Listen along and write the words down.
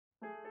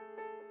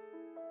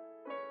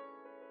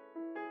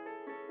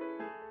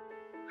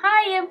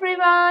Hi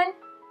everyone,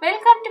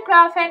 welcome to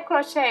Craft and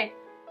Crochet.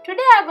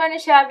 Today I'm going to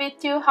share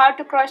with you how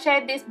to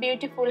crochet this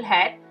beautiful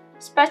hat.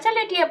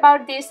 Specialty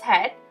about this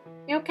hat,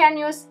 you can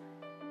use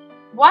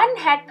one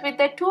hat with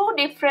the two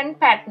different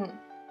pattern.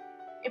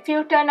 If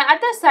you turn the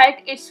other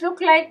side, it's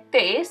look like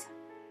this.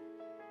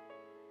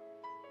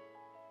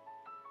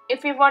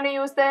 If you want to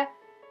use the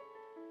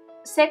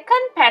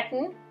second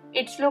pattern,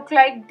 it's look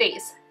like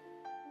this.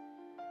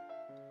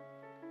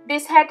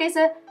 This hat is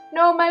a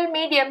normal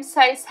medium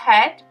size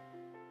hat.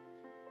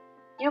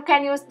 You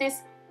can use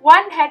this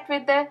one hat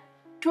with the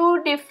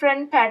two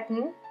different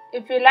pattern.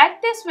 If you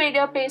like this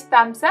video, please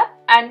thumbs up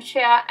and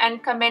share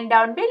and comment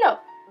down below.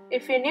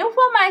 If you're new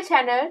for my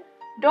channel,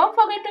 don't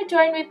forget to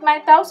join with my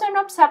 1000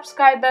 of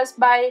subscribers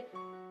by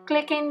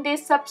clicking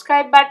this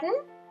subscribe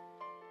button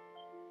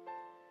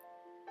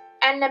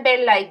and the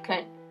bell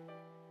icon.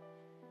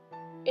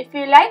 If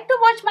you like to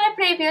watch my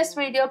previous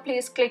video,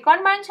 please click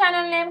on my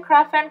channel name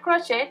Craft and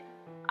Crochet.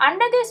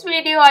 Under this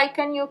video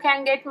icon, you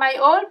can get my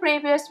all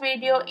previous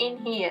video in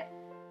here.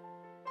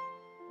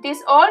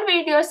 These all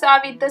videos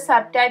are with the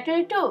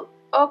subtitle too.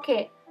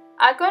 Okay,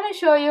 I'm going to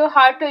show you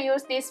how to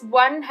use this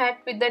one hat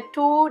with the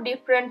two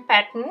different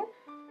pattern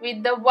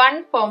with the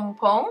one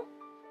pom-pom.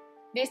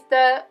 This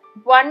the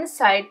one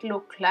side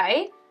look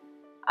like.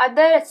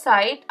 Other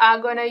side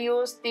I'm going to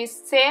use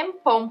this same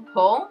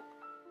pom-pom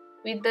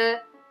with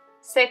the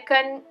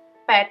second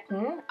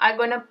pattern. I'm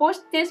going to push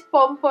this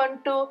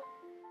pom-pom to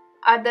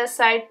other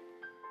side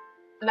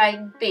like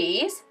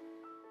this.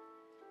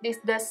 This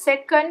the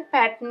second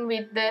pattern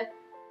with the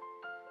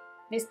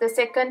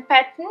second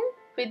pattern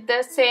with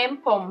the same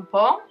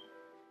pom-pom.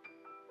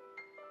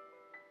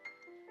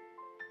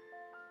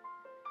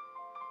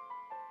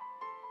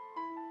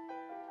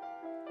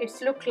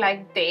 It's look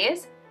like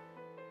this.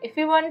 If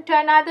you want to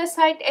turn other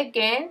side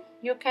again,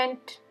 you can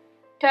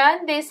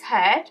turn this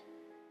hat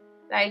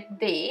like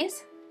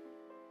this.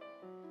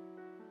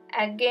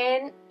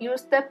 Again,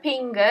 use the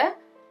finger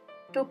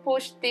to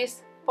push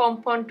this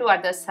pom-pom to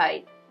other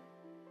side.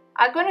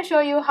 I'm going to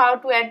show you how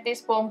to add this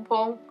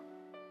pom-pom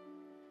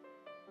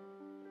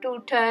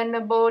to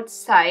turn both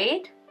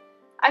side.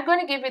 I'm going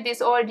to give you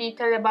this all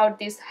detail about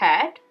this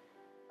hat.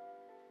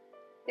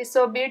 This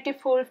so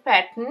beautiful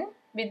pattern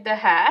with the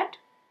hat.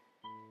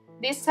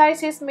 This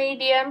size is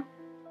medium,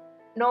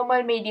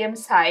 normal medium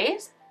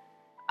size.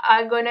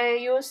 I'm going to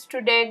use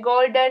today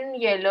golden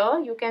yellow.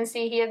 You can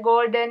see here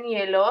golden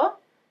yellow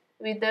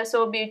with the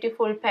so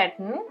beautiful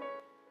pattern.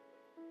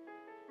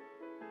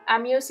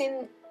 I'm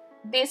using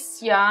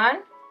this yarn.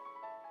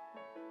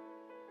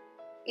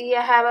 Here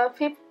I have a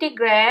 50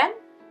 gram.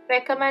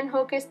 Recommend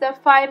hook is the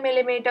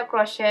 5mm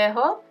crochet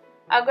hook.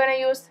 I'm going to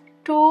use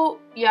 2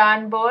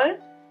 yarn ball,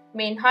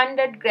 mean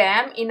 100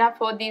 gram, enough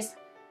for this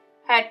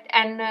hat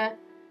and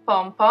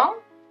pom-pom.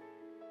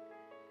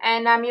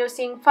 And I'm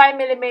using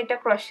 5mm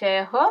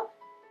crochet hook.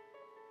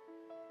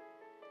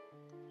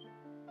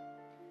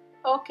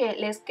 Okay,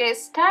 let's get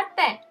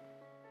started.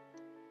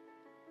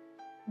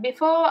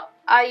 Before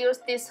I use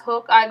this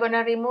hook, I'm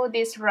gonna remove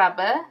this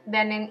rubber,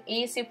 then it's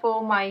easy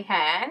for my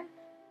hand.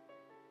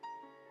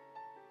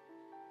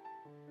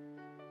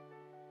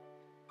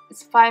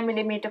 It's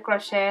 5mm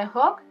crochet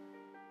hook.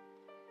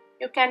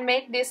 You can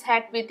make this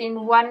hat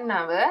within 1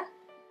 hour.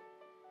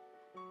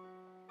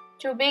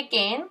 To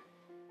begin,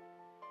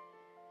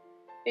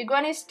 we're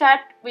gonna start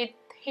with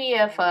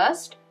here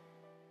first,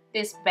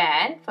 this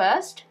band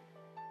first.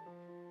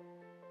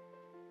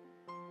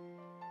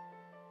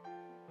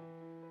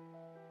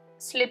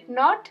 Slip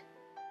knot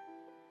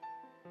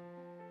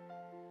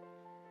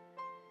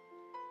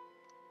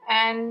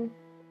and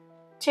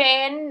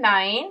chain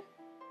 9.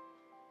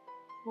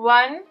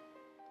 1,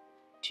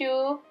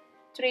 2,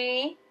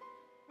 3,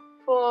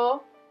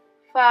 4,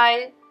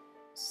 5,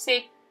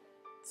 6,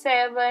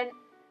 7,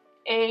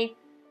 8,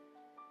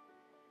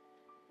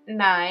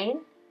 9.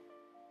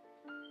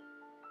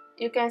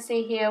 You can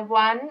see here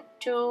 1,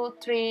 2,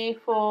 3,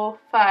 4,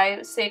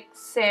 5, 6,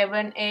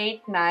 7,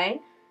 8, 9.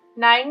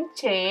 9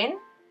 chain.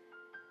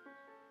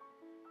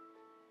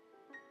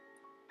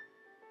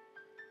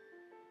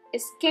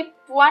 Skip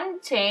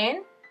 1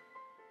 chain,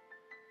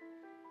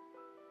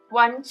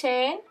 1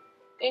 chain,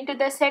 into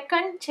the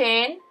second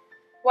chain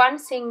 1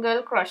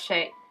 single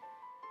crochet.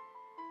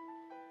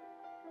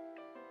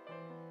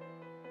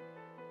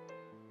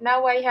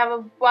 Now I have a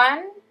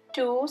 1,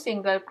 2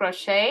 single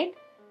crochet.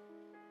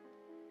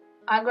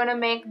 I'm gonna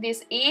make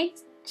this each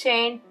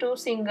chain 2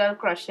 single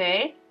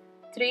crochet,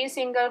 3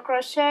 single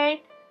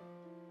crochet,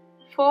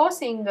 4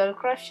 single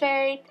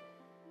crochet,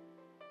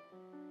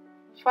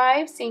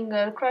 5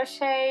 single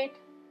crochet,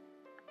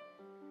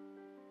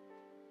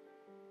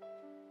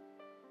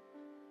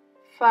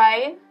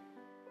 5,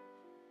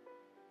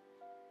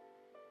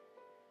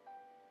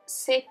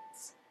 6,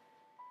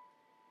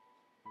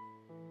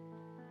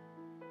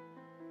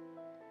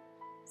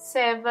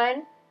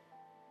 7,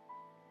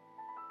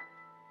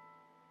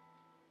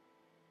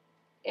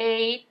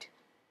 8,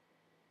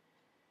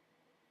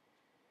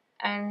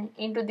 and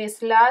into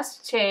this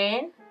last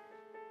chain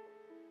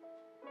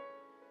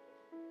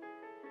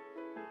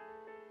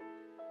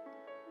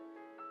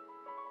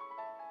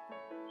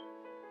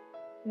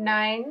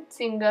 9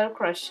 single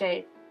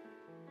crochet.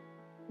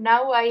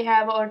 Now I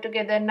have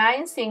altogether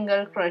 9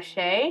 single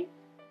crochet.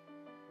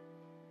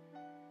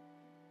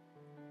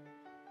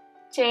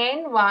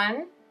 Chain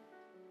 1,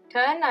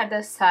 turn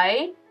other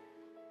side.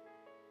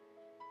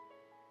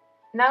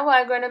 Now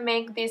I'm going to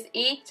make this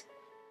each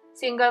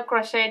single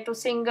crochet to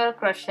single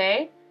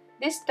crochet.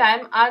 This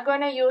time I'm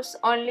going to use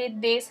only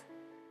this.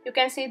 You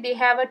can see they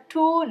have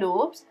 2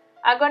 loops.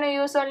 I'm going to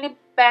use only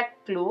back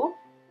loop.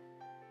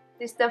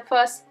 This is the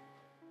first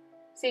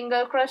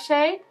single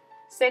crochet.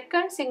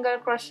 Second single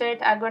crochet,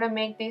 I'm going to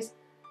make this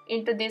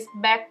into this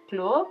back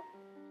loop.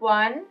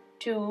 1,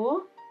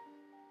 2,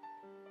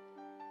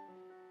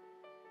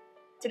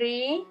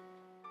 3,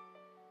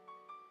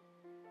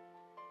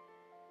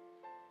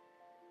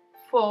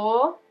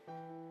 4,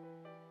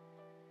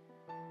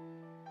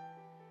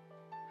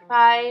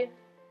 5,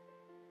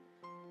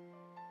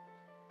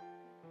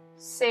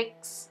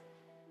 6,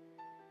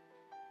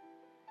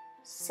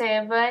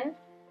 7,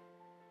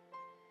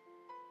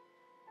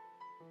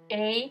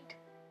 8,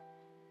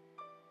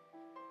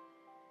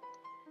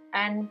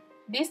 and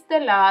this the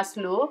last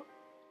loop.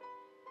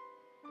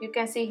 You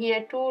can see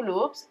here 2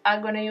 loops.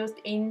 I'm going to use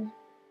into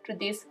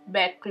this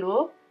back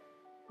loop.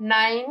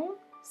 9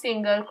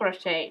 single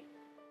crochet.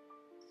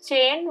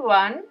 Chain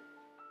 1,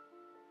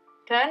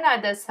 turn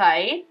other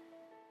side.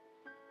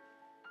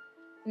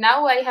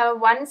 Now I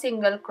have 1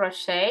 single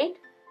crochet.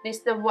 This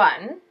is the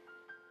one.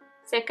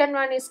 Second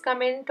one is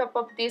coming top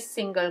of this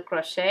single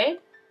crochet.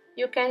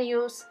 You can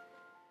use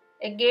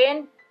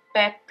again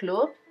back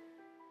loop.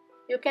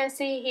 You can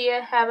see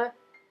here have a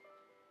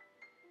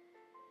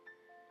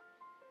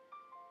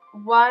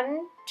 1,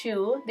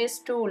 2, these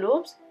 2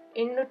 loops.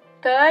 In the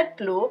third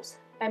loops,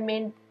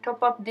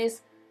 top of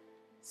this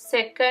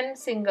second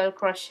single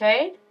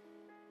crochet,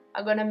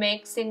 I'm gonna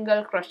make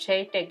single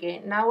crochet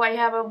again. Now I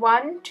have a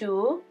 1,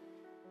 2.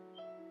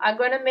 I'm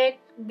gonna make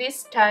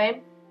this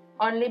time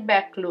only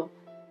back loop.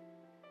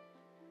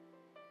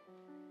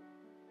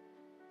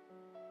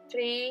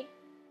 3,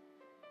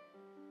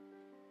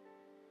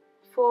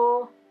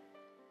 4,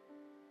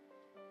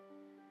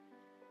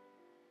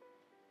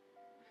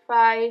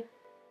 5,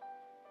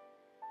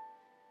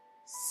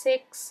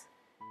 6,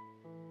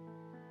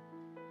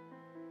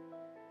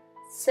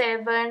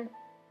 7,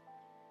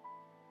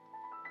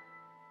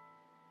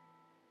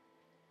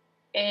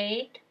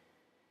 8,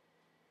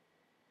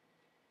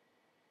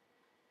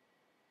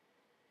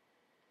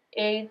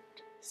 8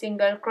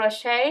 single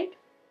crochet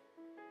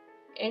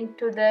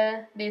into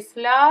this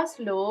last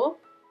loop.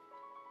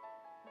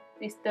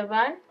 This is the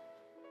one.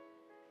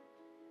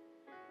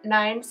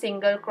 9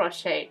 single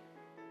crochet.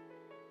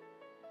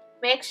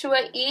 Make sure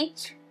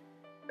each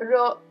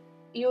row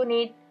you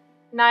need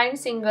 9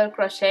 single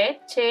crochet.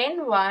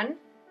 Chain 1,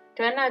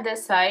 turn other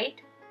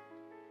side.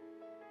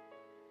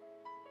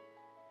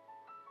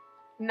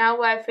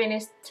 Now I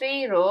finished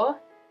 3 rows.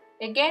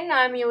 Again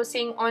I am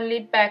using only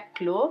back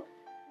loop.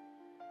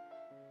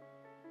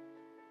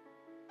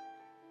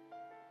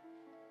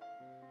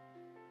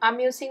 I'm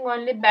using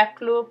only back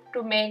loop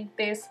to make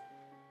this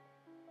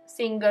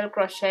single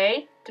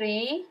crochet.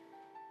 3,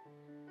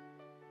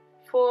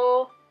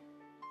 4,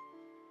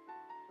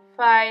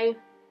 5,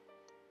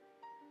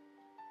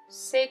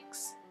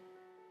 6,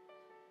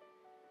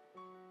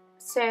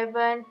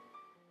 7,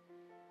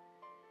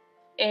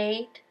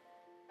 8,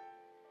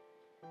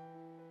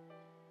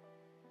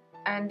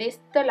 and this is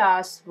the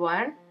last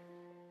one,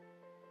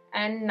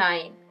 and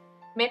 9.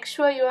 Make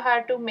sure you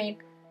have to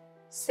make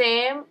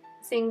same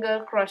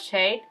single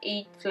crochet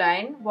each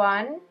line.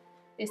 1,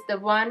 this is the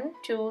 1,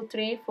 2,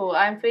 3, 4.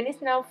 I'm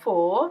finished now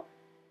 4.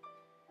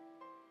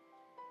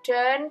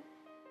 Chain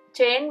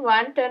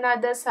 1, turn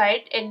other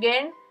side.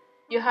 Again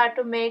you have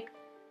to make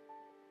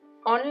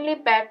only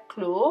back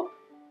loop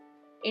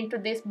into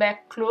this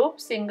back loop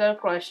single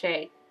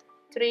crochet.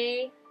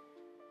 3,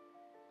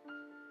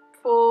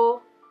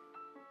 4,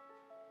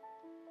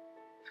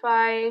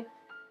 5,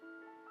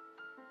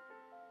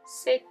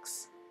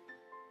 6,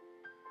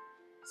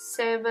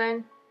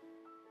 7,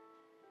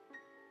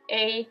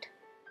 8,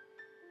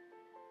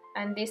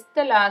 and this is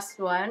the last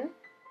one.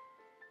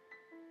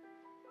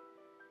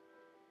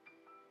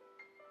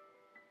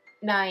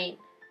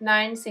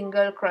 9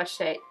 single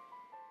crochet.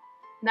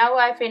 Now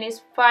I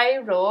finished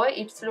 5 rows.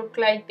 It's look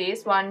like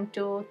this. 1,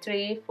 2,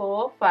 3,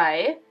 4,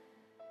 5.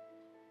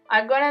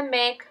 I'm gonna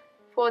make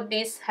for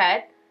this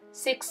hat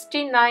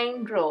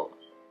 69 rows.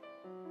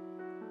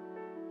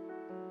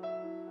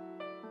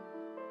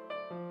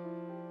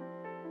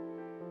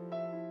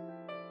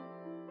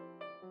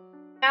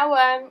 Now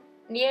I'm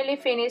nearly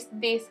finished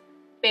this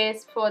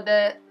base for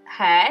the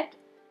hat.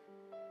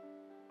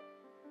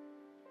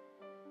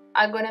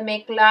 I'm gonna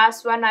make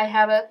last one. I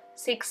have a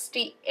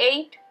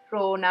 68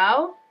 row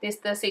now. This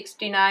is the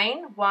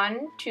 69.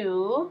 1,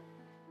 2,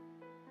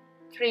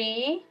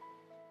 3,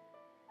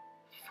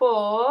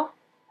 4,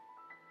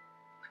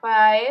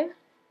 5,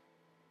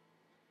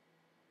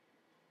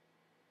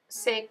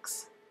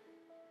 6,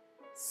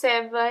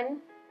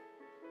 7,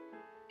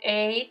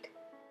 8,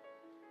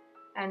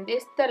 and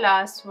this is the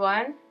last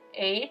one.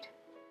 8,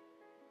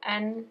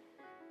 and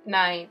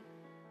 9.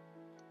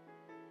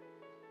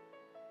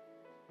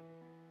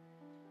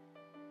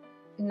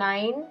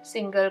 9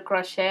 single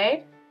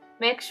crochet.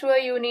 Make sure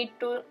you need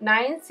to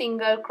 9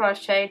 single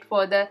crochet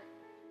for the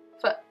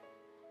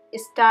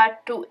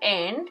start to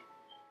end.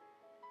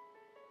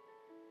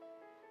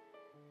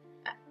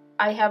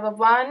 I have a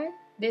 1,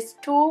 this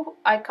 2,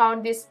 I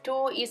count this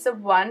 2 is a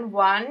 1,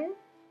 1,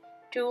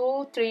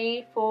 2,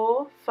 3,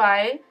 4,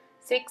 5,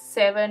 6,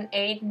 7,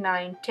 8,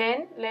 9,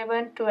 10,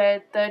 11,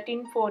 12,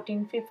 13,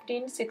 14,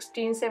 15,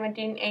 16,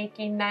 17,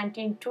 18,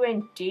 19,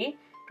 20,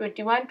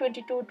 21,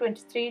 22,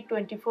 23,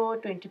 24,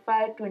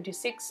 25,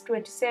 26,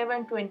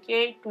 27,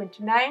 28,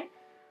 29,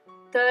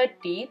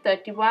 30,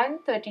 31,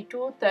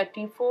 32,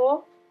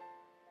 34,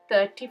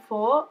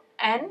 34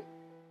 and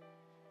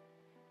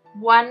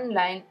 1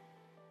 line.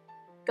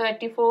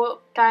 34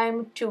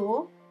 times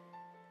 2,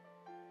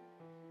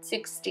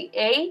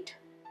 68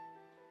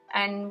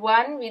 and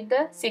 1 with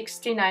the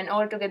 69,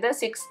 altogether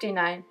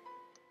 69.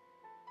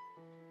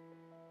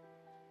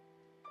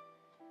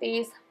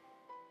 This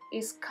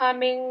is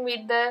coming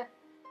with the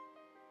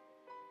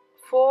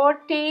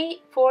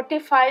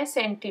 45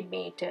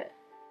 centimeter.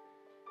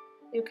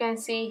 You can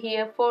see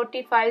here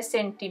 45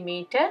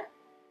 centimeter.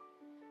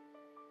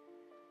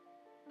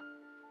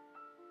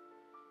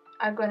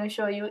 I'm going to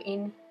show you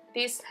in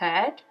this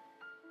hat.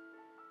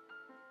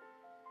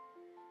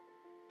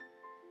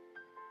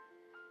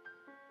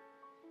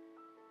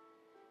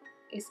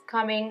 Is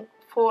coming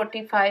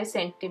 45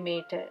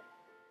 centimeter.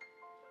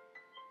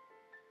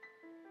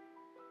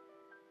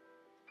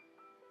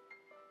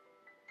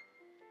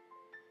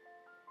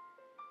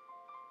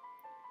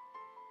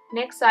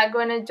 Next I'm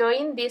going to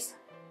join this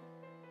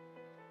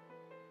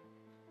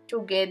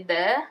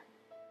together.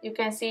 You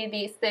can see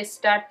this the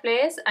start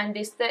place and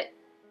this the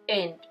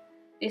end.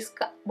 This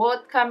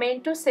both come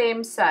into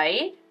same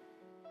side.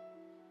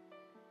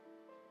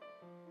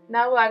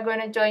 Now I'm going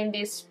to join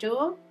these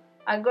two.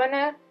 I'm going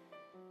to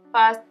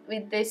pass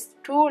with these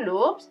 2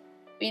 loops.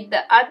 With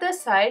the other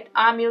side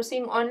I'm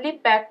using only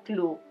back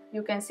loop.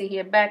 You can see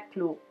here back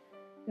loop.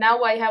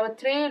 Now I have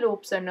 3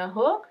 loops on a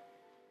hook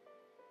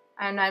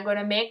and I'm going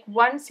to make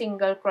 1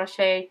 single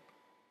crochet.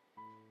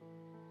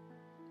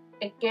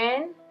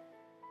 Again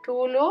 2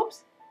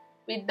 loops.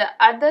 With the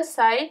other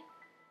side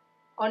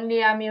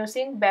only I'm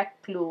using back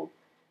loop.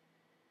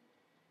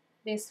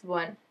 This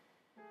one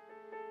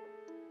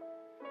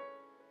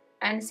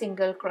and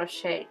single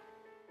crochet.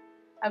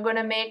 I'm going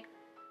to make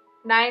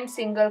 9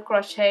 single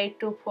crochet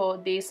for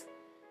this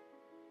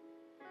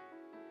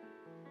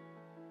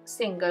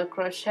single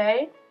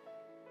crochet.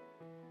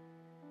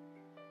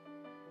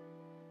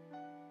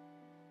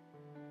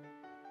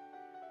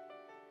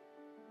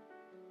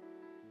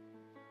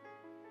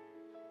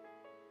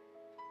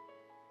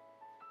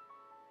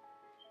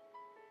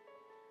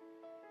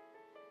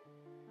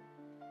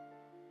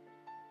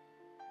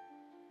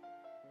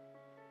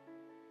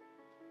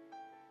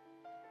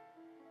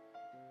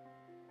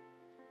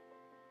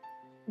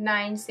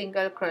 Nine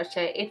single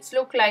crochet. It's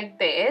look like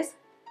this.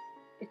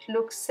 It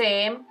looks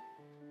same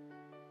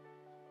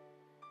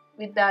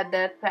with the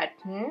other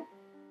pattern.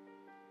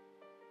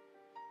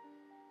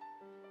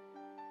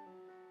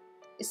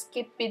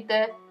 Skip with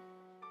the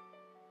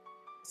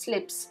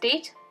slip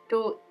stitch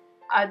to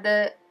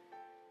other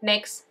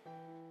next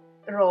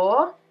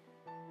row.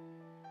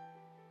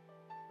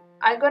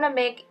 I'm gonna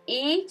make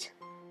each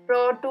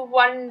row to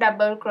 1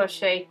 double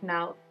crochet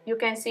now. You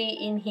can see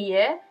in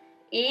here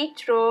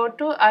each row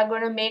to I'm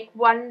gonna make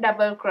 1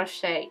 double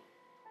crochet.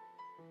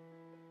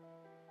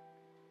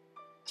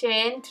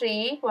 Chain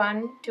 3,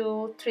 1,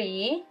 2,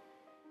 3.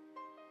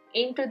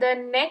 Into the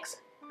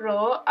next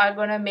row I'm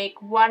gonna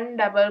make 1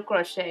 double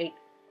crochet.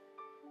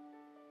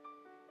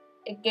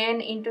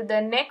 Again into the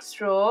next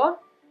row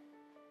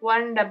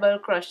 1 double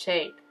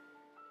crochet.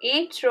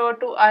 Each row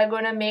to I'm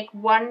gonna make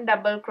 1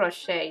 double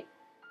crochet.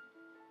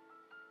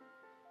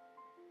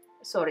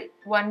 Sorry,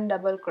 1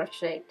 double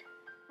crochet.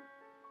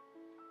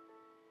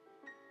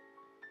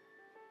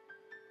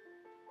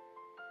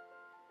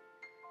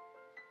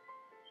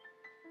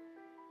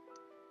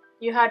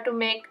 You have to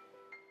make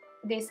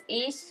this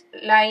each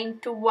line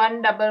to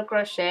 1 double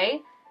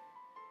crochet.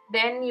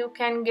 Then you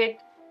can get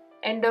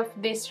end of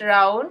this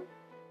round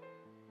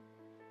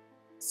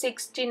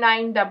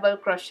 69 double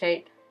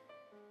crochet.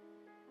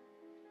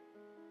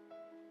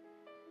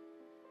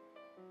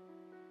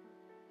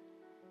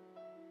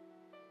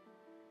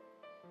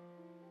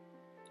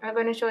 I'm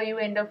going to show you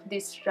end of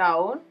this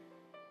round.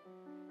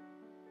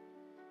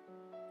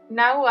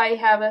 Now I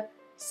have a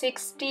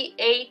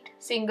 68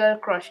 single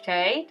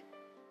crochet.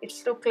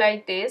 It's look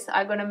like this.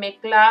 I'm going to make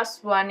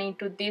last one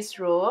into this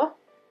row.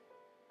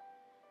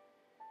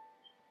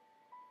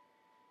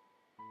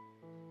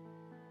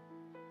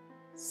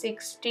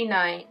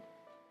 $69.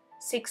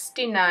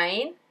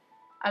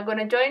 I'm going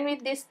to join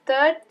with this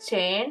third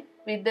chain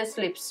with the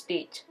slip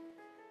stitch.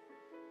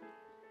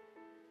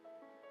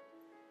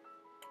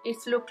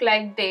 It's look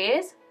like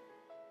this.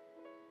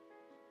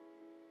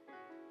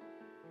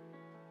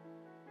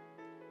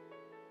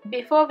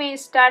 Before we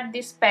start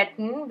this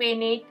pattern, we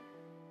need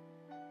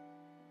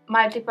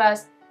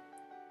multiplies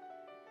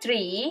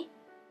 3,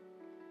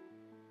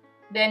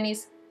 then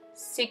is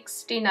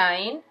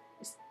 69.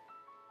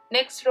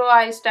 Next row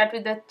I start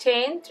with the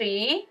chain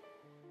 3,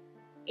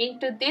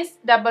 into this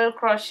double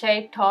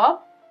crochet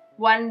top,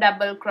 1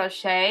 double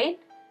crochet,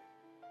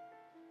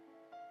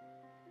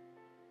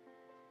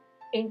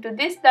 into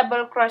this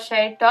double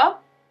crochet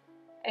top,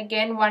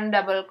 again 1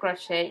 double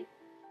crochet.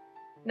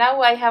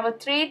 Now I have a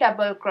 3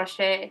 double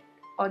crochet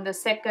on the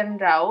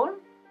second round.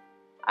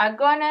 I'm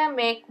gonna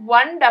make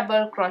 1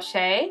 double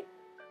crochet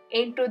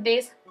into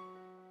this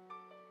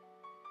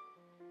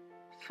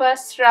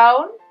first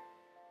round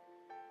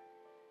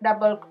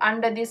double,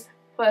 under this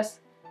first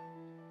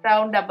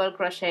round double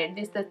crochet.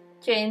 This is the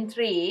chain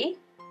 3.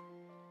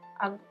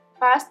 I'll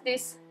pass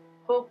this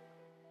hook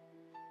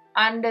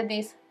under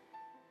this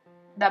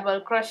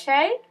double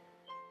crochet,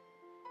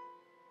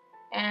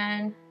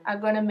 and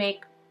I'm gonna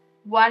make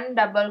 1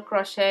 double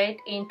crochet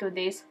into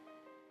this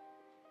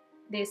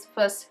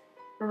first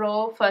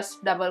row,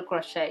 first double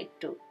crochet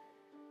 2.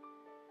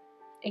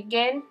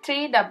 Again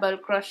 3 double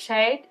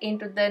crochet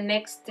into the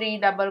next 3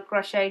 double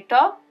crochet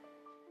top.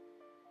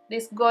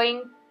 This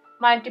going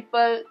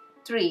multiple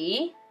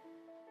 3,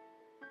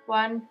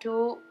 1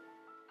 2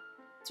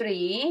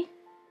 3.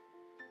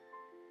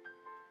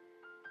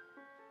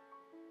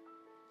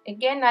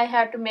 Again I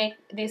have to make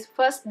this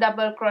first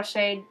double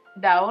crochet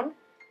down,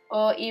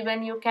 or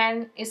even you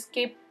can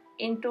skip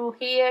into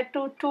here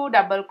to 2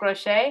 double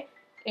crochet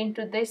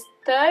into this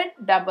third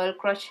double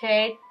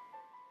crochet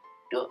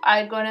to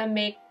I'm gonna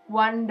make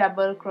 1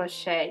 double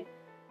crochet.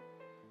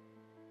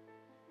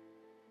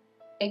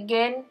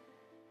 Again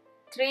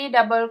 3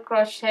 double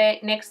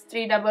crochet, next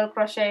 3 double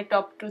crochet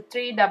top to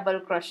 3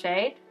 double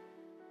crochet,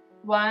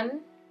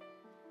 1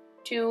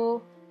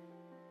 2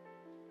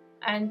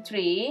 and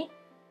 3.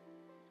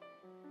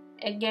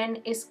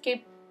 Again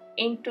skip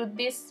into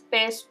this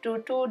space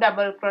to 2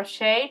 double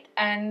crochet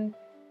and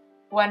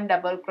 1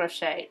 double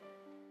crochet.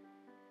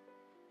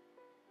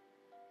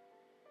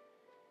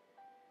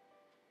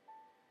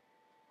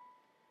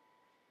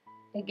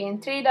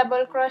 Again 3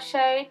 double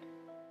crochet,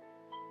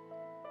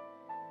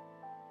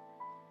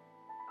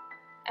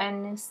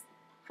 and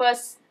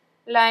first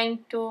line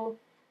to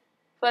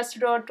first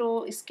row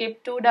to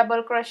skip 2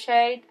 double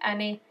crochet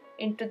and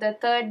into the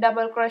third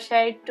double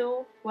crochet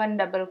to 1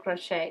 double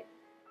crochet.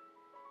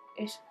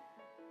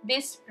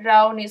 This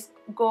round is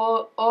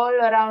go all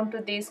around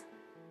to this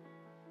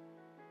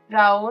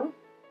round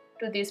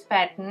to this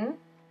pattern.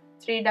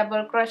 3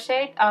 double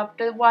crochet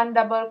after 1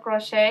 double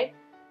crochet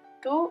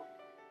to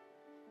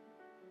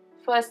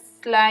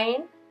first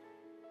line,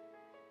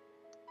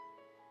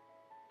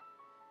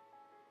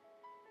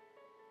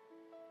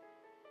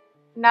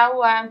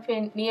 now I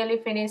am nearly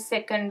finished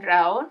second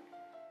round.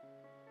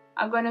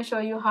 I'm going to show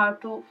you how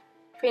to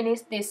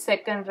finish this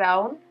second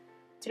round.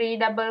 3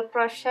 double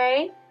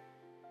crochet,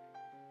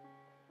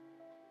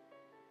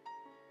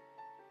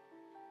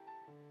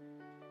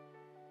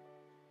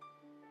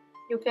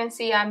 you can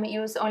see I'm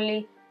use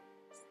only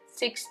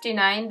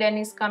 69, then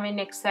it's coming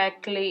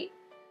exactly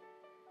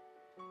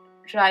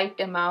right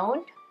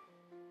amount.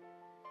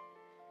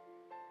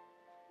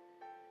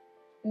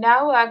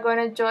 Now I'm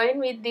gonna join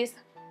with this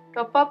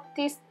top of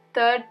this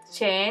third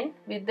chain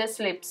with the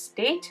slip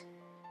stitch.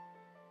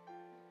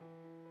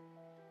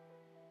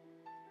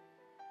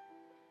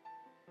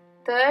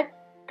 Third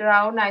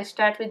round I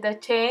start with the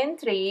chain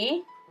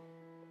 3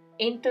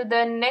 into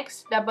the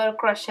next double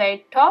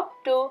crochet top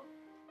to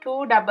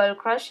 2 double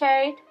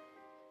crochet.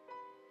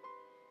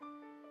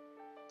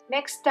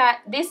 Next time,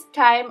 this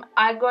time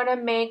I'm gonna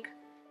make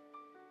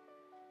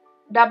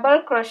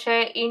double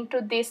crochet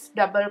into this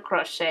double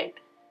crochet.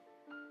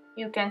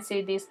 You can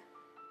see this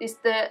is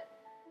the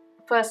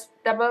first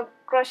double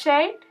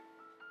crochet,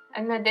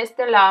 and then this is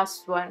the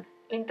last one.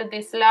 Into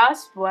this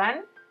last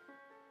one,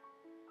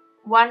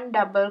 1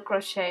 double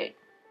crochet.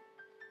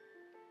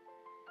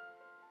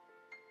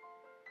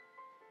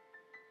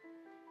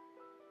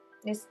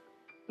 This,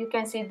 you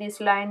can see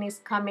this line is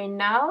coming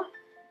now.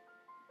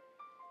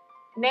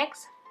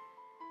 Next,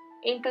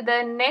 into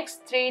the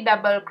next 3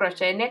 double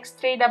crochet. Next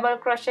 3 double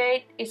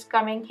crochet is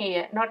coming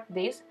here, not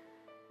this.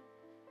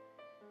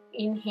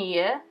 In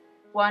here,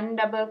 1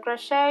 double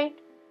crochet,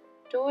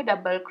 2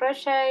 double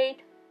crochet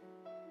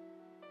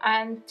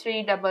and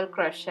 3 double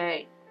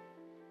crochet,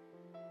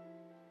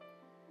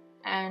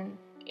 and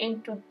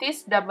into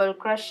this double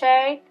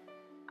crochet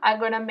I'm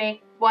gonna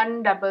make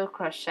 1 double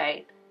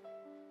crochet.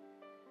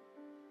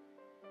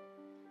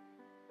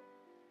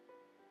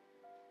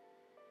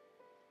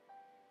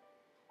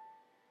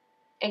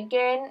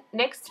 Again,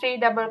 next 3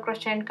 double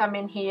crochet come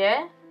in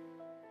here,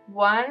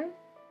 1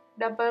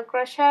 double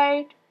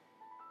crochet,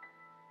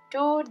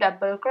 2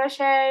 double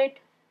crochet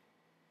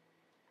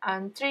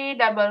and 3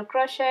 double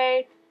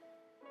crochet.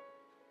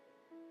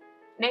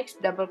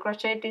 Next double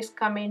crochet is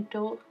coming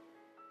to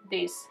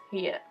this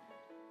here.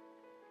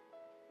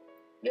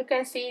 You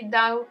can see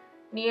now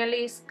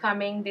nearly is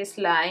coming this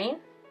line.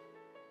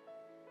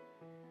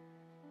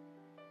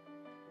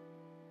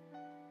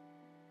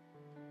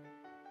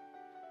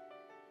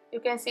 You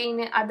can see in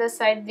the other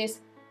side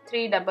this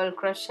 3 double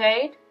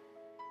crochet,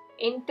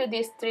 into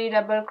this 3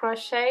 double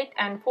crochet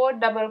and 4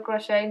 double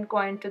crochet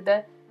going to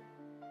the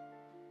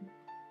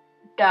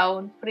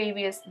down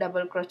previous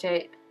double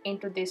crochet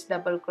into this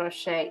double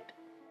crochet.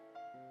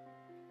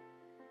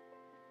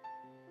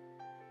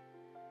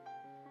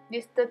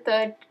 This the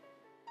third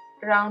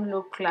round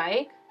look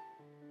like.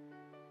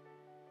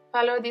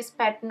 Follow this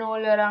pattern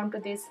all around to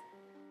this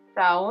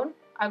round.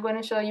 I'm going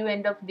to show you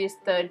end of this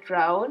third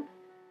round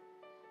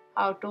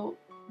how to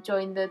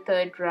join the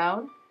third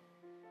round.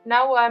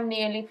 Now I'm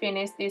nearly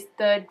finished this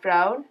third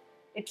round.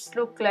 It's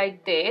look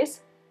like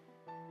this.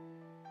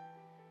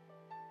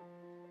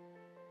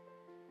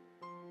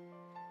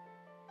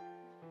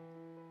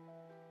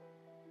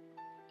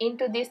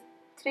 Into this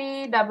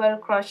 3 double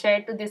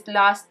crochet to this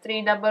last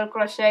 3 double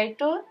crochet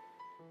to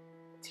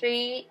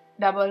 3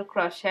 double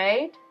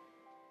crochet,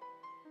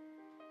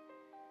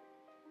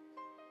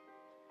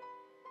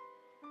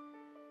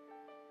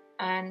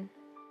 and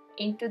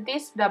into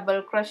this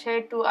double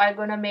crochet too I'm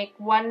gonna make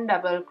 1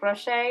 double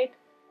crochet,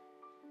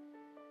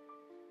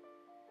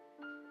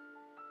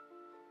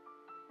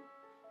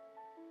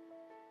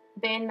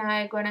 then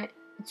I'm gonna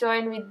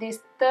join with this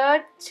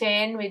third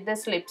chain with the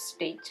slip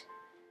stitch.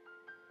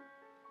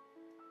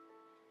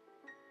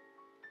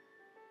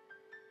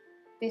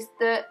 This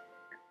the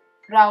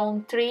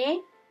round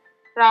 3.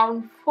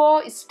 Round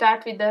 4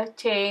 start with the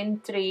chain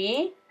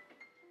 3.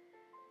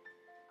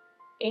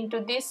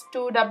 Into this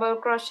 2 double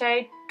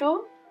crochet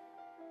to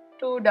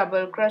 2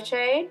 double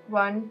crochet,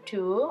 1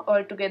 2,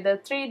 altogether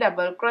 3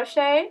 double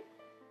crochet.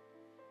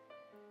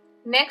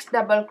 Next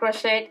double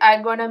crochet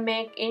I'm gonna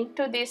make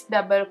into this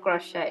double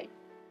crochet.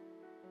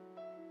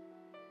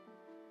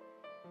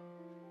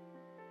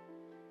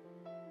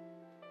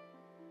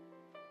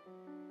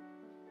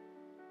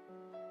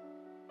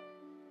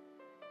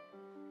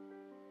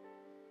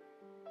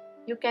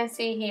 You can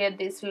see here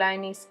this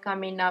line is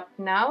coming up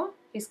now,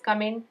 is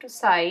coming to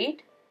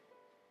side.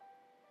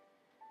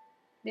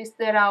 This is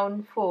the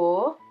round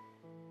 4.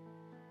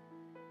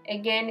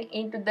 Again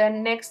into the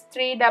next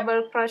 3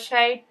 double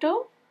crochet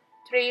to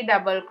 3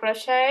 double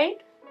crochet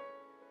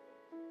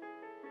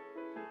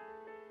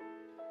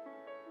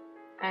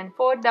and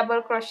 4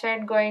 double crochet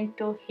going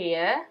to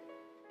here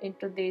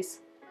into this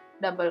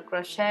double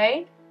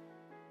crochet.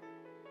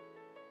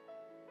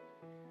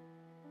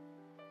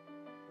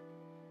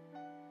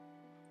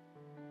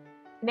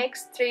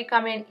 Next 3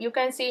 come in. You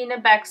can see in the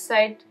back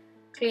side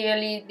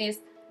clearly this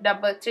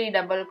 3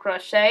 double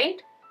crochet.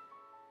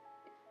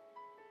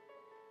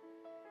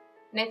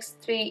 Next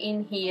 3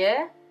 in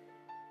here,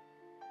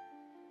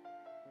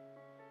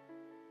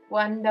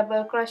 1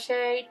 double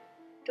crochet,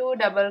 2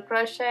 double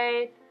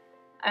crochet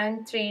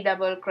and 3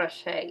 double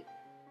crochet.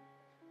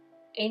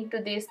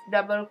 Into this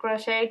double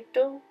crochet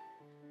to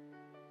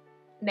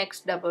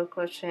next double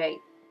crochet.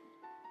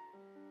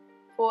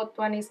 Fourth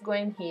one is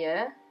going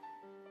here.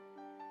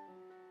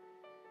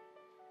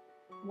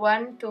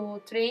 1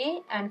 2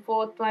 3 and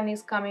fourth one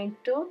is coming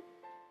to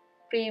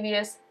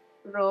previous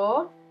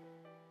row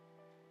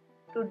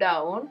to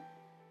down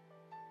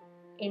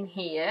in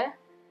here.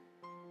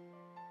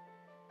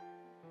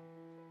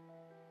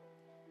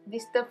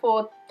 This is the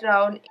fourth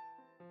round.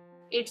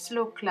 It's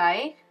look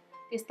like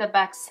this is the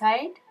back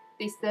side,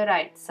 this is the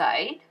right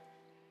side.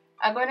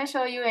 I'm gonna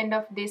show you end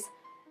of this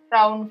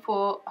round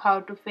 4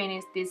 how to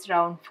finish this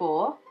round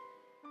 4.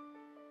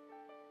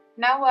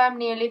 Now I'm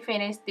nearly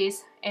finished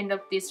this end of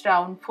this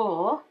round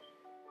 4.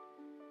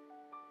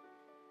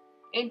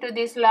 Into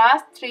this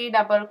last 3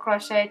 double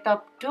crochet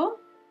top 2,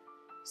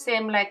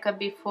 same like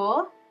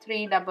before,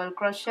 3 double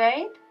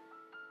crochet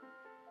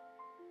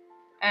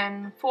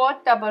and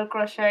 4th double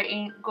crochet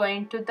in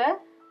going to the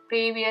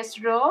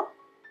previous row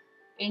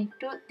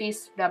into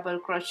this double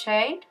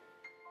crochet.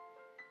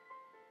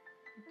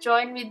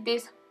 Join with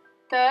this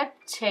third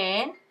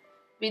chain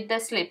with the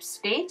slip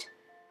stitch.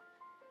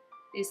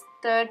 This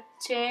third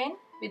chain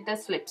with the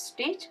slip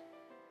stitch.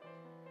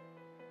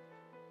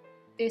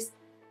 This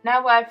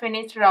now I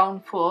finished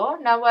round 4.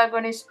 Now I'm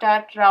going to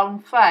start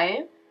round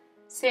 5.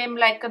 Same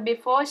like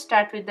before,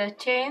 start with the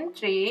chain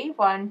 3,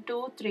 1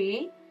 2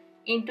 3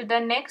 into the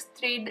next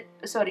 2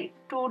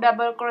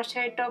 double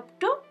crochet top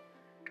 2,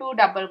 2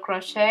 double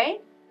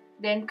crochet,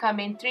 then come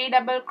in 3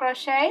 double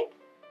crochet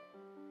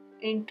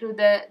into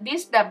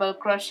this double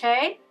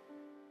crochet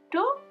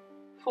to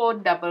 4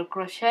 double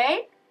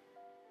crochet.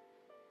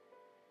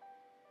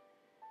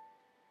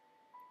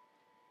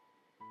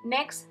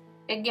 Next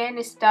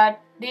again start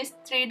this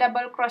 3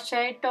 double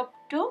crochet top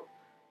 2,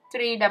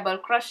 3 double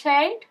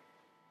crochet,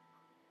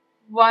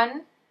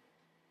 1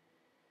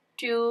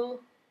 2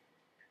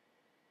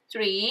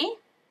 3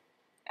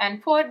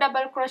 and 4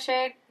 double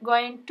crochet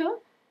going to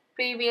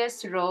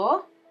previous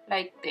row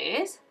like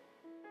this.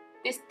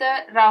 This is the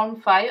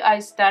round 5. I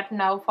start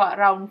now for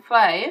round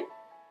 5.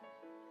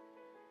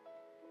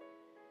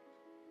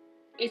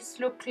 It's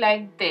look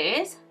like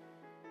this.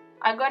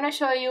 I'm gonna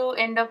show you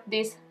end of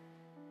this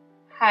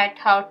hat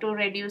how to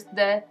reduce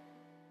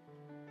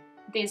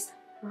this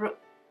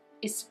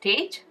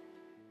stitch.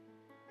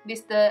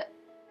 This the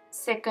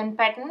second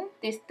pattern.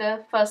 This is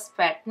the first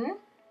pattern.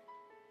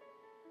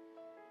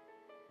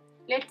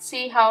 Let's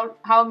see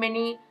how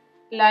many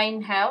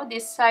line have.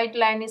 This side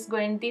line is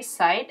going this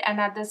side,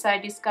 another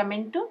side is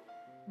coming to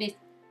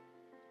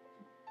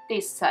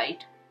this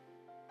side.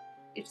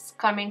 It's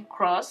coming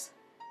cross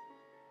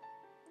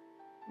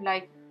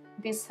like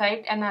this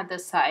side, another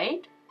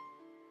side.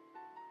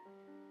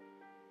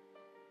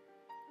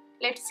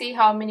 Let's see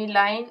how many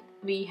line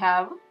we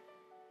have.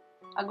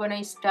 I'm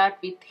gonna start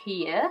with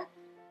here.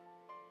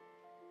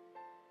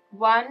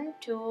 1,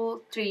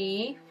 2,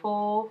 3,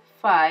 4,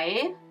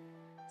 5,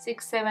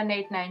 6, 7,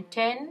 8, 9,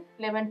 10,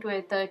 11,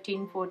 12,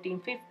 13, 14,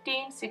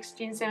 15,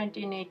 16,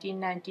 17, 18,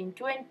 19,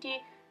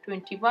 20,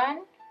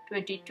 21,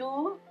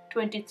 22,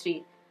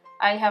 23.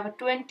 I have a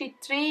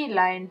 23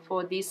 line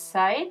for this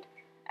side,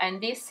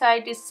 and this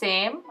side is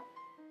same.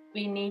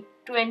 We need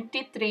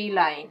 23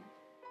 line.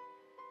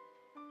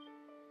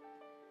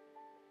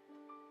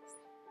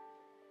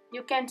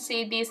 You can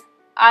see this.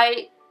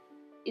 I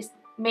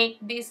make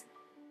this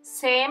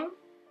same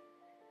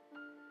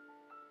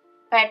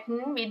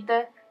pattern with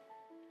the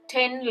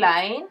 10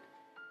 line.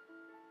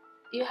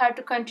 You have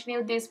to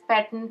continue this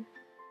pattern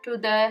to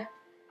the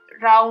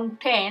round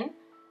 10.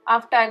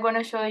 After I'm going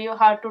to show you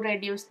how to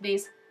reduce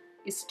these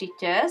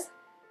stitches.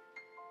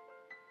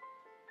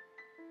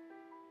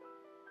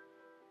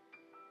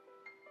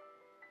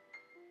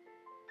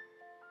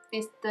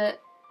 This is the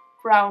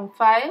round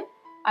 5.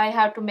 I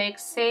have to make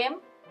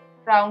same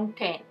round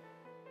 10.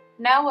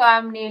 Now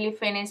I'm nearly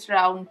finished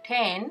round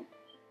 10.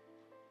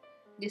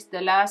 This is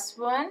the last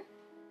one.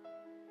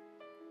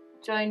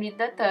 Join with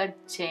the third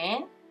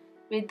chain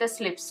with the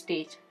slip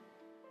stitch.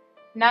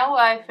 Now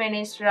I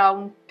finished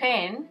round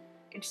 10.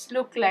 It's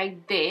look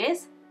like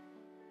this.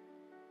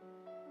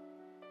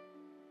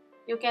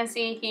 You can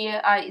see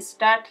here I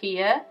start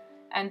here,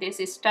 and this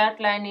start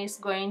line is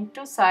going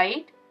to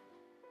side.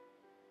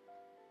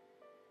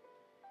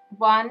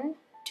 1,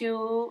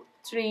 2,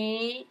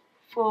 3,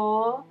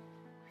 4,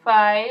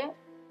 5,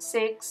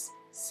 6,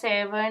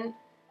 7,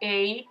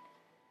 8,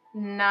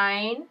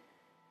 9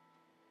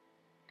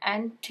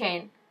 and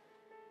 10.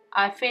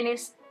 I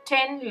finished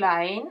 10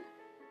 line,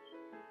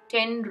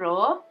 10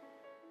 row.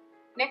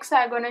 Next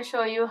I'm going to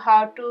show you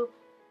how to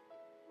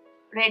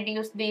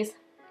reduce these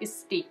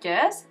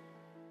stitches.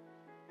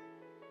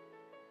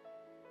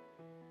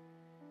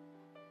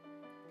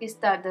 This is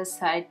the other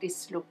side.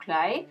 This look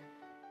like.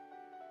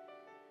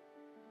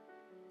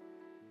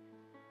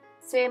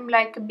 Same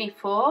like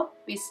before,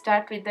 we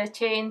start with the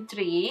chain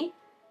 3.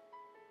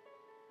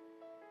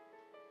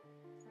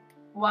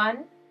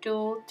 1,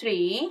 2,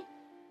 3.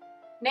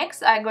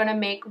 Next I'm gonna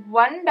make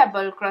 1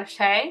 double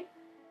crochet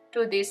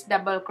to this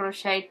double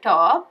crochet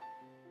top,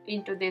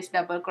 into this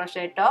double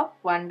crochet top,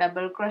 1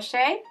 double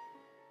crochet,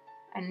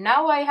 and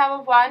now I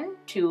have a 1,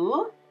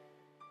 2.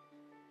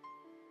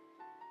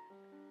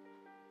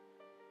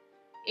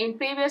 In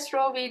previous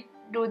row we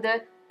do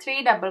the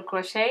 3 double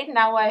crochet.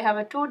 Now I have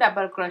a 2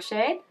 double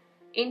crochet.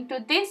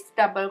 Into this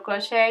double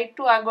crochet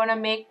 2 I'm gonna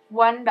make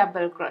 1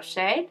 double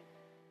crochet.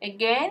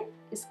 Again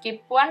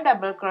skip 1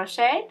 double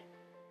crochet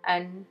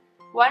and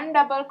 1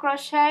 double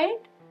crochet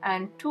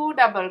and 2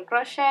 double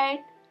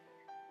crochet.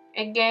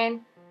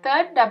 Again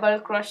third double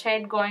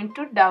crochet going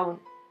to down.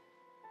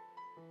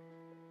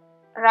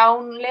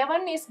 Round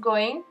 11 is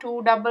going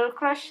 2 double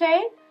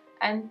crochet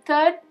and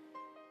third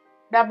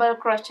double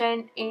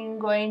crochet in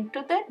going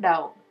to the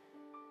down.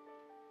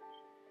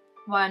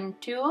 1,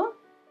 2,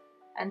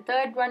 and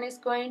third one is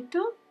going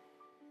to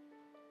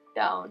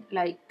down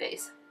like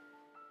this.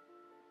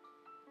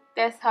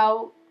 That's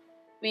how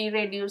we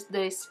reduce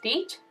the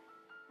stitch.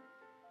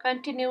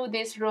 Continue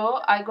this row.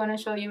 I'm gonna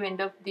show you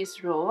end of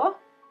this row.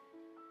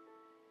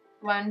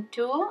 1,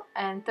 2,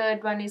 and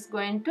third one is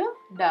going to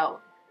down.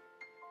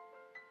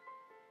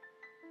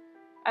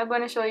 I'm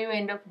gonna show you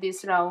end of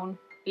this round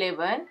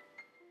 11.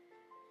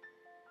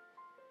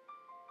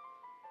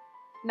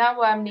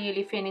 Now I'm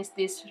nearly finished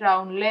this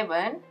round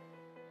 11.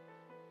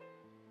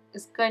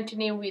 Let's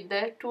continue with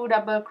the 2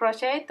 double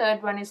crochet.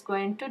 Third one is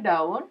going to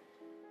down.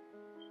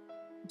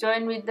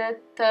 Join with the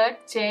third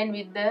chain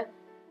with the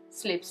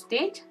slip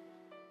stitch.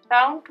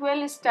 Round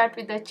 12 start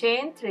with the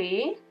chain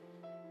 3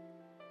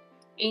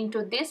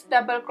 into this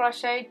double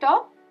crochet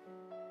top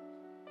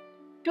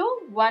to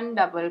 1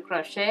 double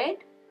crochet.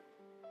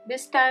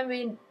 This time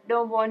we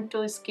don't want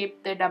to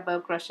skip the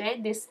double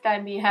crochet. This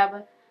time we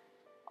have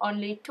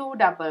only 2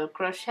 double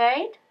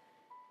crochet,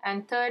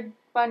 and third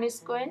one is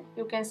going,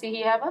 you can see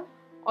here have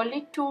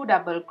only 2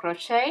 double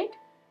crochet,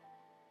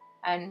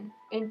 and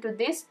into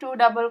this 2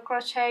 double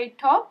crochet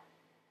top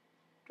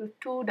to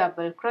 2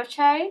 double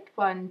crochet,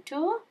 1,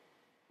 2,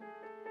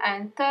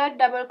 and third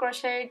double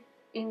crochet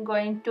in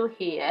going to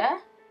here,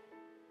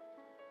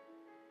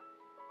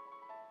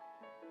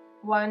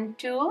 1,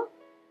 2,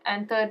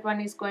 and third one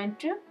is going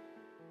to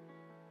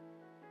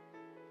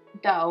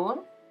down.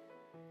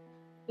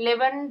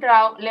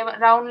 Round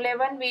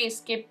 11 we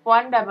skip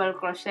 1 double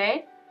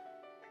crochet.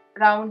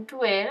 Round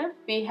 12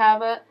 we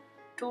have a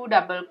 2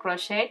 double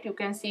crochet. You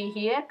can see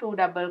here 2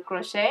 double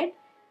crochet.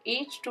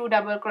 each 2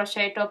 double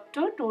crochet up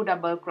to 2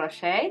 double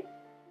crochet.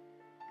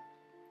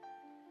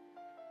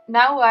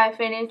 Now I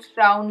finished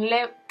round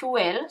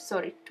 12.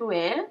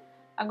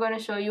 I'm going to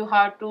show you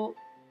how to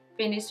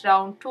finish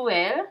round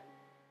 12.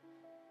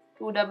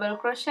 2 double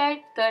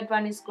crochet, third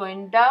one is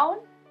going down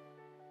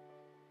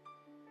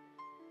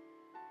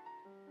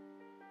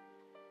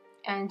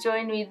and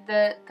join with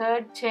the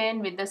third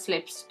chain with the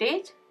slip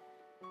stitch.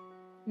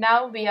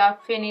 Now we are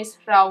finished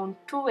round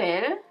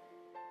 12.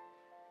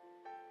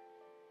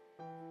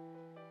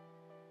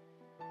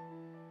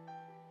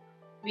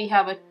 We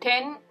have a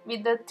 10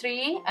 with the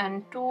 3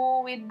 and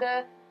 2 with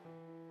the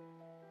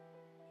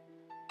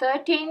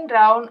 13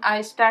 round.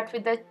 I start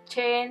with the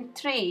chain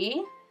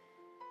 3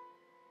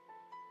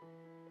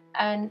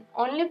 and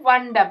only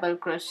 1 double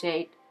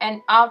crochet,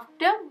 and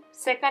after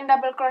second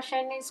double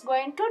crochet is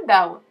going to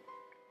down.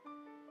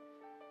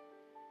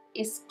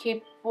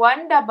 Skip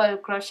 1 double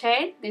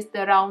crochet. This is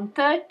the round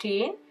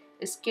 13.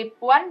 Skip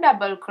 1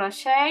 double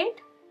crochet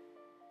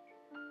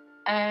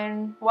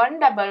and 1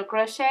 double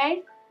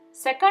crochet.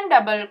 Second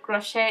double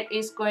crochet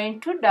is going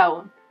to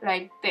down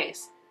like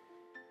this.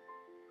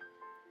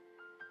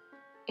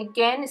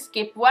 Again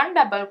skip 1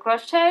 double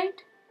crochet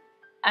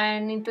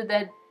and into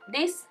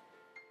this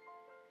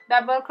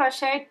double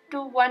crochet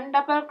to 1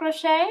 double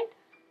crochet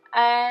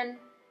and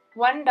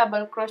 1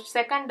 double crochet.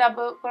 Second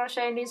double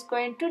crochet is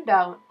going to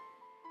down.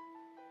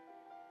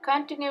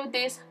 Continue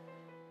this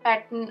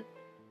pattern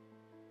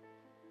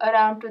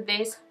around to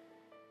this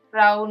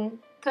round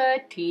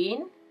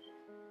 13.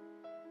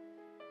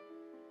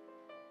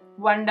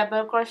 1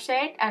 double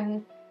crochet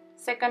and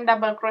second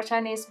double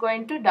crochet is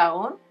going to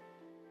down.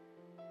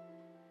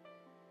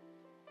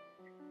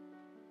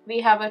 We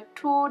have a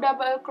 2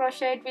 double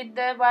crochet with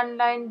the 1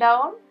 line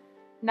down.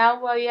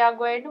 Now we are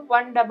going to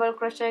 1 double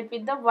crochet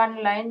with the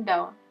 1 line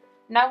down.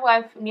 Now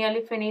I've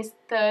nearly finished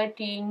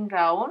 13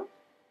 round.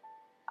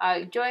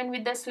 I join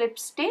with the slip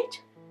stitch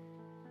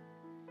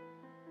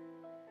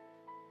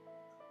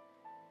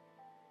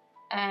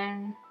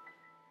and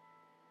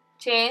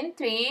chain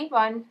 3,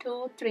 1,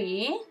 2,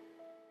 3.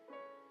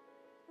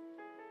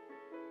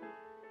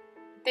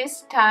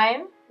 This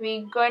time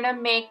we're gonna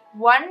make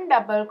 1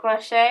 double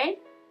crochet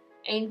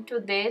into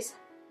this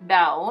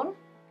down,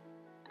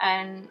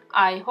 and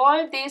I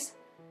hold this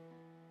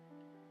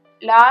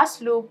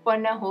last loop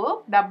on a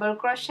hook, double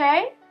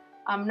crochet.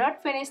 I'm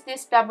not finished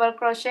this double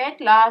crochet,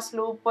 last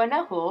loop on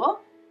a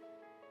hook,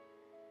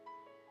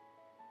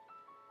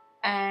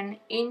 and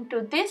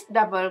into this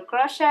double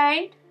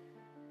crochet,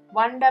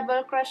 1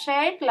 double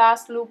crochet,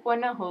 last loop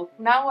on a hook.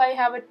 Now I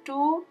have a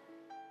 2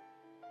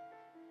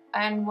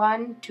 and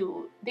 1,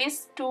 2.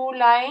 This 2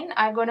 line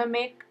I'm gonna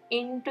make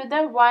into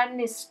the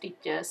 1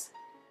 stitches.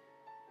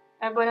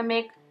 I'm gonna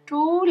make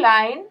 2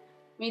 line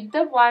with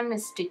the 1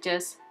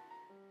 stitches.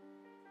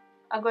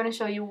 I'm gonna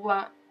show you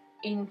one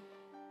in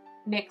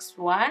next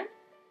one.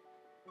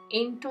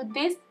 Into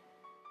this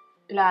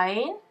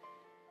line,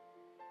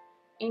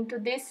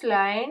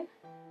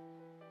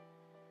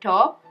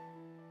 top.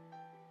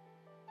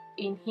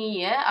 In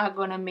here I'm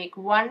gonna make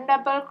 1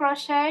 double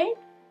crochet,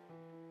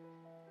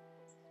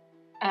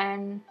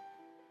 and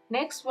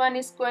next one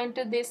is going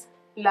to this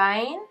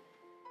line,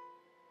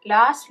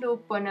 last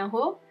loop on a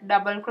hook,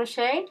 double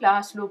crochet,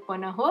 last loop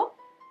on a hook.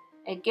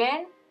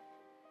 Again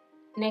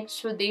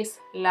next to this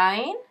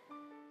line,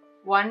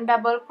 1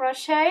 double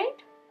crochet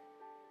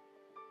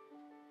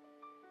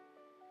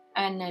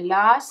and a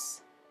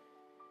last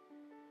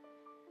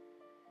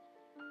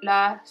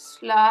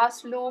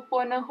loop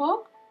on a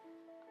hook,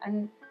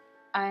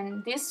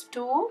 and these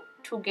 2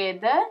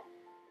 together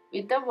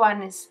with the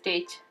 1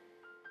 stitch.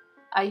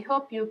 I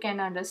hope you can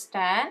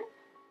understand.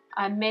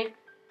 I make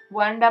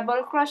 1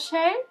 double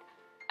crochet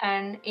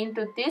and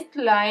into this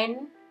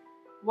line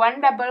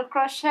 1 double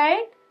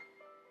crochet,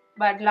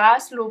 but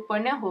last loop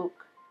on a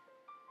hook,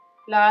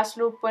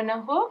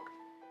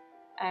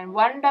 and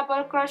 1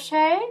 double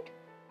crochet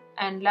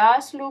and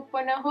last loop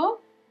on a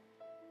hook,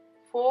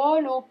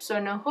 4 loops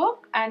on a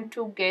hook, and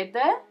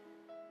together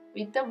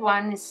with the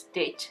 1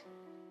 stitch.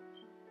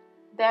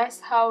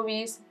 That's how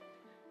we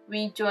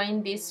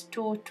join these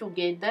 2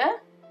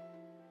 together.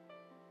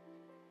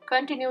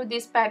 Continue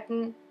this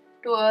pattern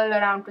to all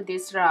around to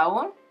this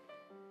round.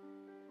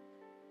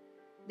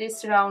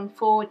 This round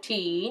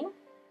 14.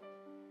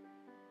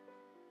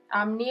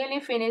 I'm nearly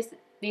finished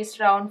this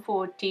round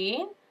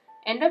 14.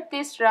 End of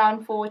this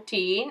round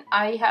 14,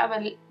 I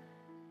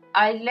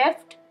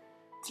left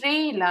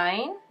 3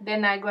 line.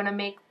 Then I'm gonna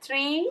make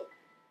 3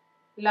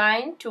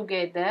 line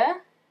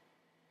together.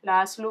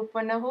 Last loop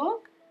on a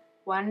hook,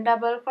 1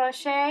 double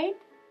crochet,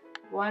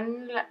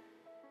 1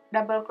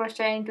 double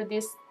crochet into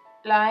this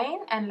line,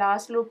 and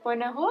last loop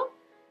on a hook,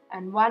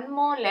 and 1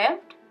 more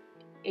left.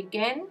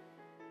 Again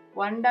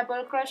 1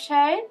 double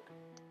crochet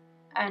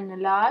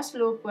and last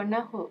loop on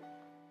a hook,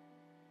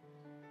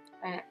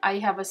 and I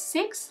have a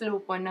 6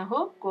 loop on a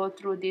hook. Go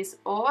through these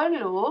all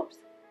loops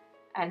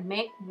and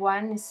make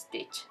 1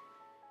 stitch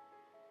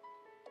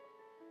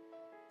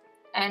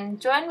and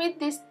join with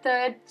this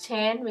third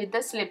chain with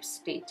the slip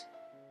stitch.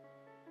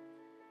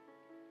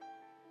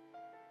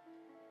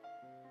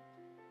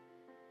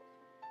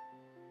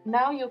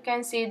 Now you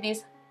can see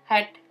this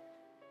hat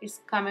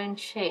is coming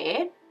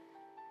shape.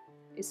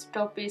 Its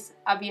top is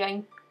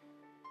we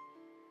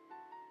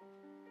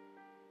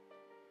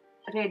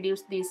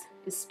reduce these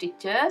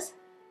stitches.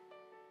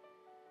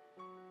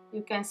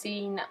 You can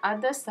see in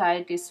other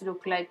side it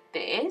look like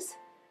this.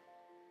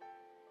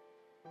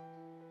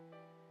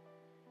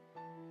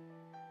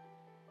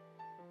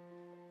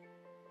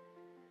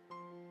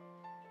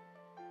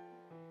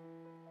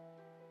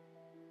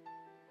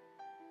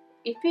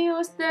 If you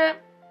use the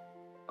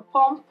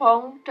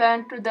pom-pom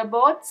turn to the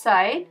both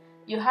side,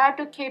 you have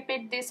to keep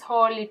it this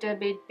hole little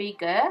bit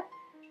bigger.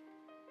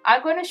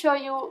 I'm going to show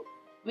you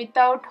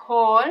without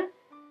hole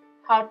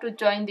how to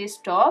join this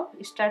top.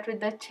 Start with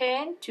the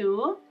chain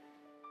 2.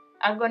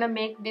 I'm going to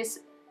make this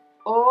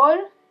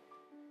all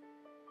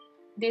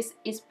this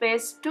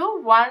space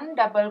to 1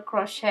 double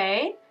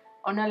crochet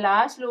on a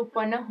last loop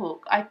on a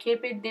hook. I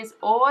keep it this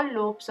all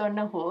loops on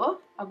a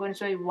hook. I'm going to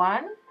show you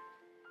 1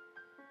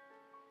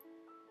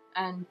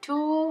 and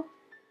 2,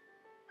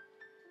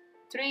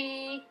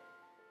 3,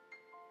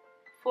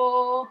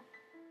 4,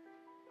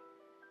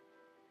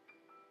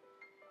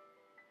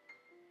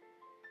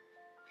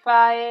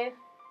 5.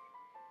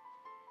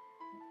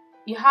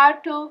 You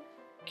have to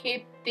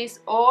keep this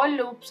all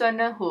loops on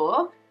a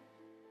hook.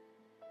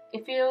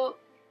 If you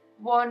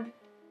want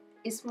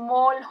a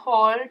small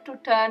hole to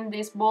turn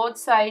this both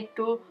side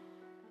to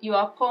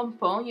your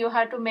pom-pom, you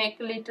have to make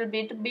a little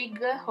bit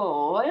bigger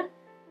hole.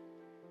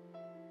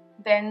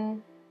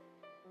 Then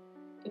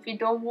if you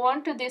don't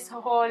want this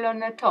hole on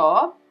the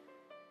top,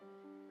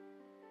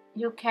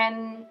 you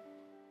can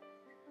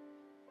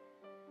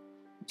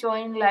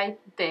join like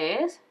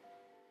this.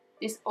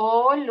 This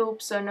all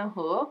loops on a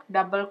hook,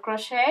 double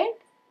crochet,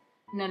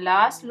 and the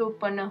last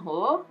loop on a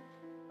hook.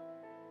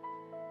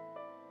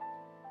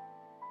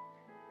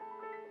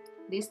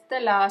 This is the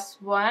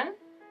last one.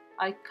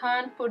 I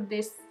can't put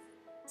this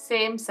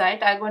same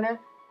side. I'm gonna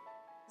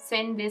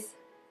send this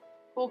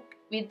hook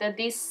with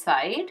this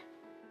side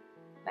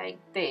like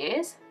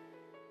this.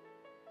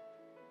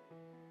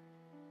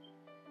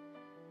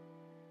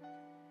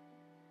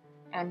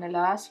 And the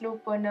last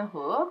loop on a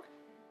hook.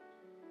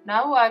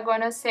 Now I'm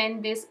gonna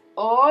send this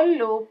all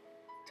loop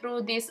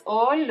through these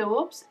all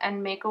loops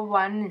and make a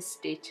 1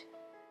 stitch.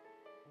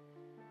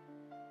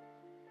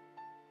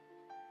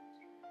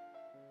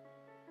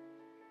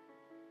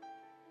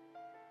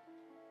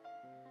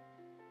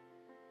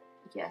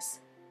 Yes,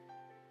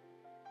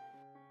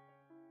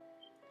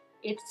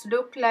 it's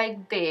look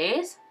like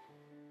this.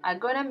 I'm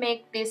gonna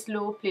make this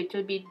loop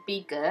little bit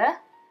bigger,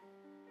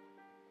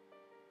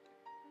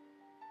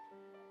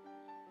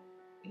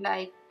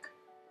 like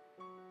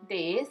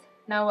this.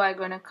 Now I'm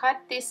gonna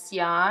cut this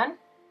yarn.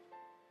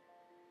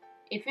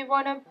 If you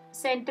wanna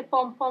send the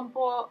pom-pom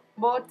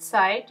both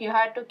sides, you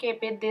have to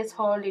keep it this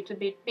hole little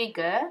bit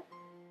bigger.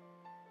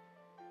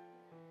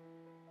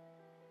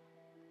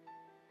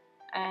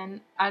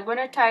 And I'm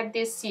gonna tie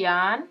this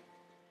yarn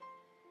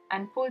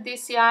and pull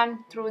this yarn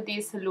through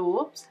these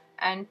loops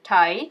and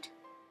tie it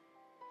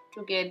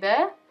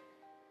together.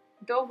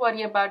 Don't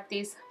worry about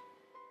this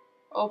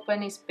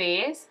open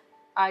space.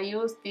 I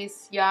use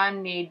this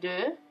yarn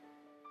needle.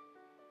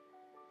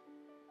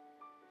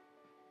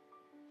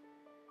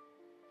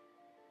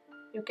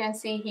 You can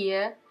see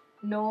here,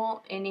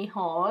 no any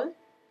hole.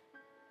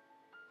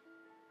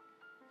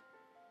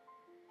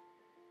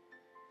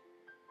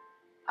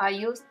 I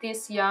use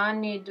this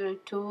yarn needle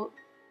to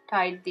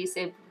tie this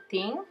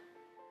everything.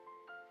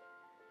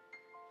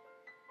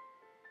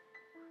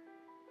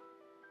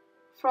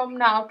 From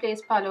now,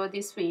 please follow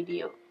this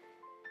video.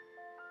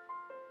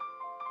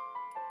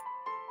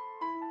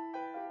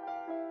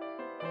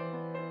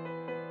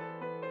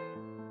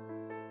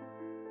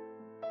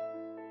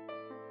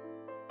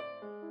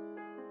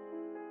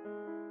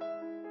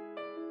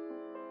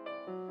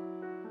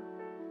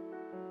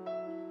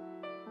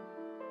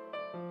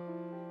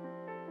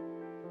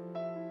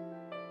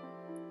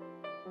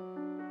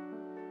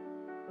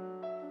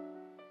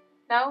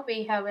 Now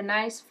we have a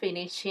nice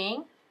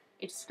finishing.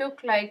 It's look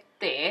like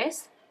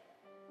this.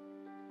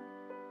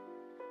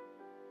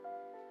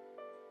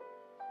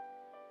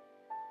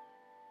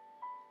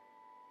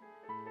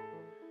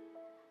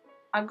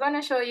 I'm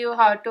gonna show you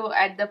how to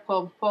add the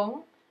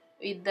pom-pom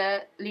with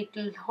the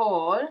little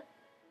hole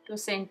to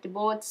center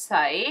both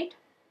sides.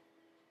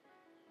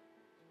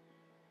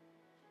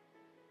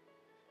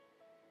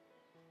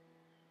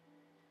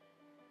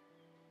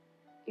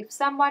 If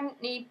someone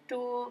need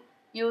to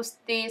use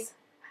this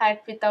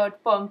hat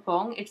without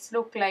pom-pom, it's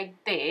look like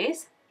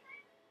this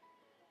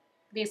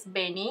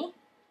Benny.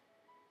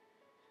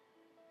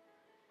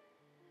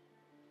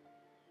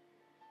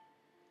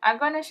 I'm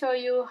gonna show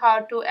you how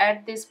to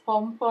add this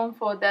pom-pom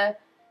for the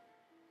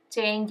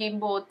change in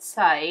both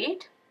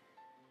sides.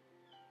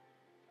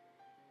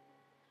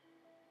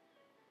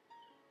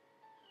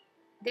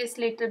 This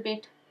little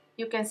bit,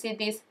 you can see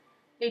this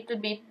little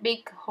bit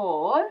big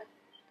hole.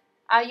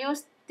 I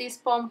use this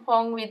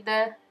pom-pom with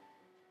the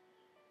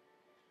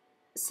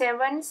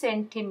 7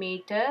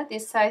 centimeter.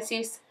 This size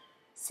is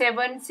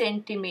 7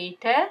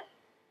 centimeter.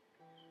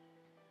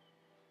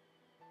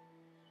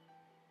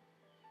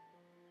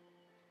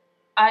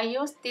 I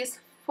use this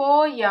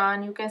 4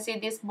 yarn. You can see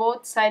this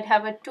both side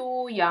have a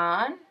 2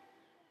 yarn.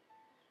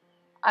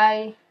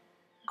 I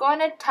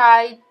gonna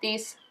tie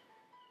this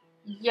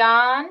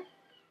yarn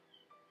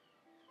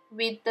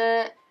with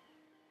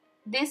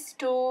this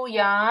 2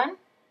 yarn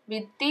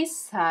with this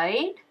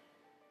side.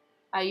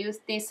 I use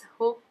this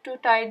hook to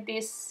tie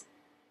this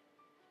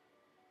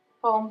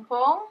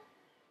pom-pom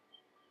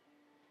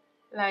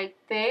like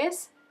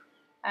this,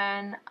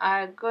 and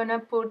I'm gonna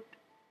put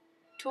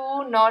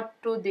 2 knots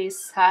to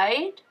this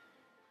side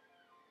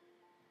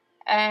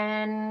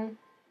and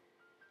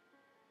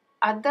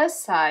other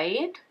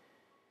side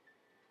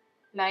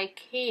like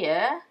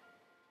here.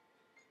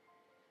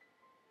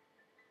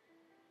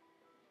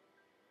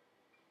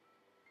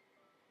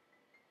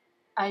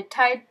 I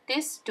tied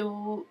this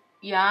 2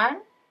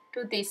 yarn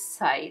to this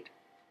side.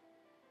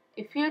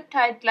 If you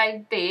tie it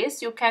like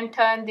this, you can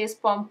turn this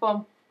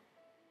pom-pom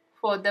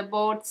for the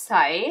both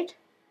side.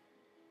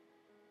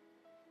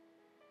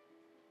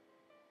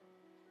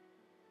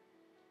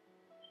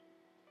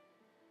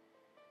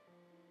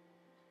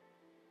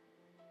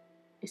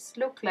 It's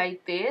look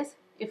like this.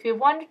 If you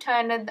want to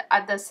turn it the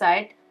other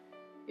side,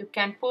 you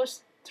can push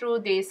through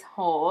this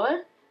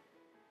hole.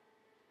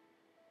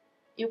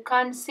 You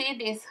can't see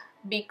this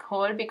big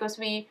hole because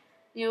we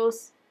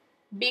use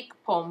big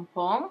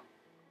pom-pom.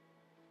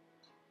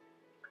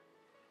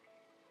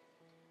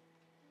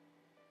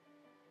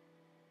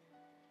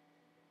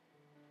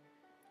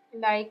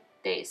 Like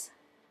this.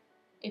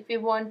 If you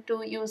want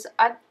to use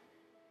a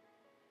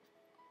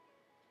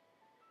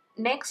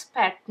next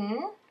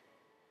pattern,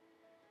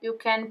 you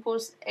can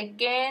push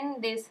again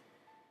this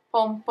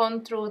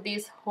pom-pom through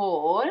this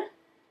hole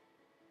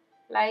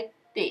like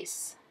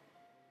this.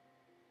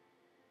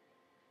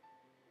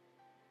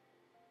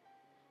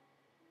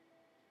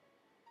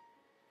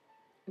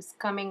 It's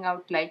coming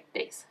out like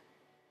this.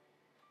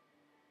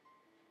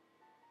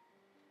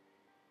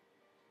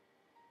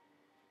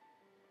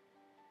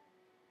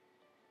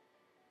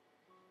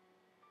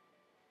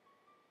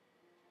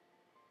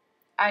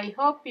 I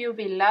hope you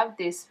will love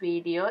this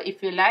video.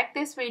 If you like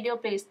this video,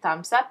 please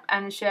thumbs up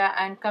and share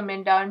and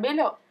comment down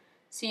below.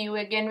 See you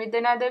again with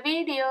another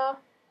video.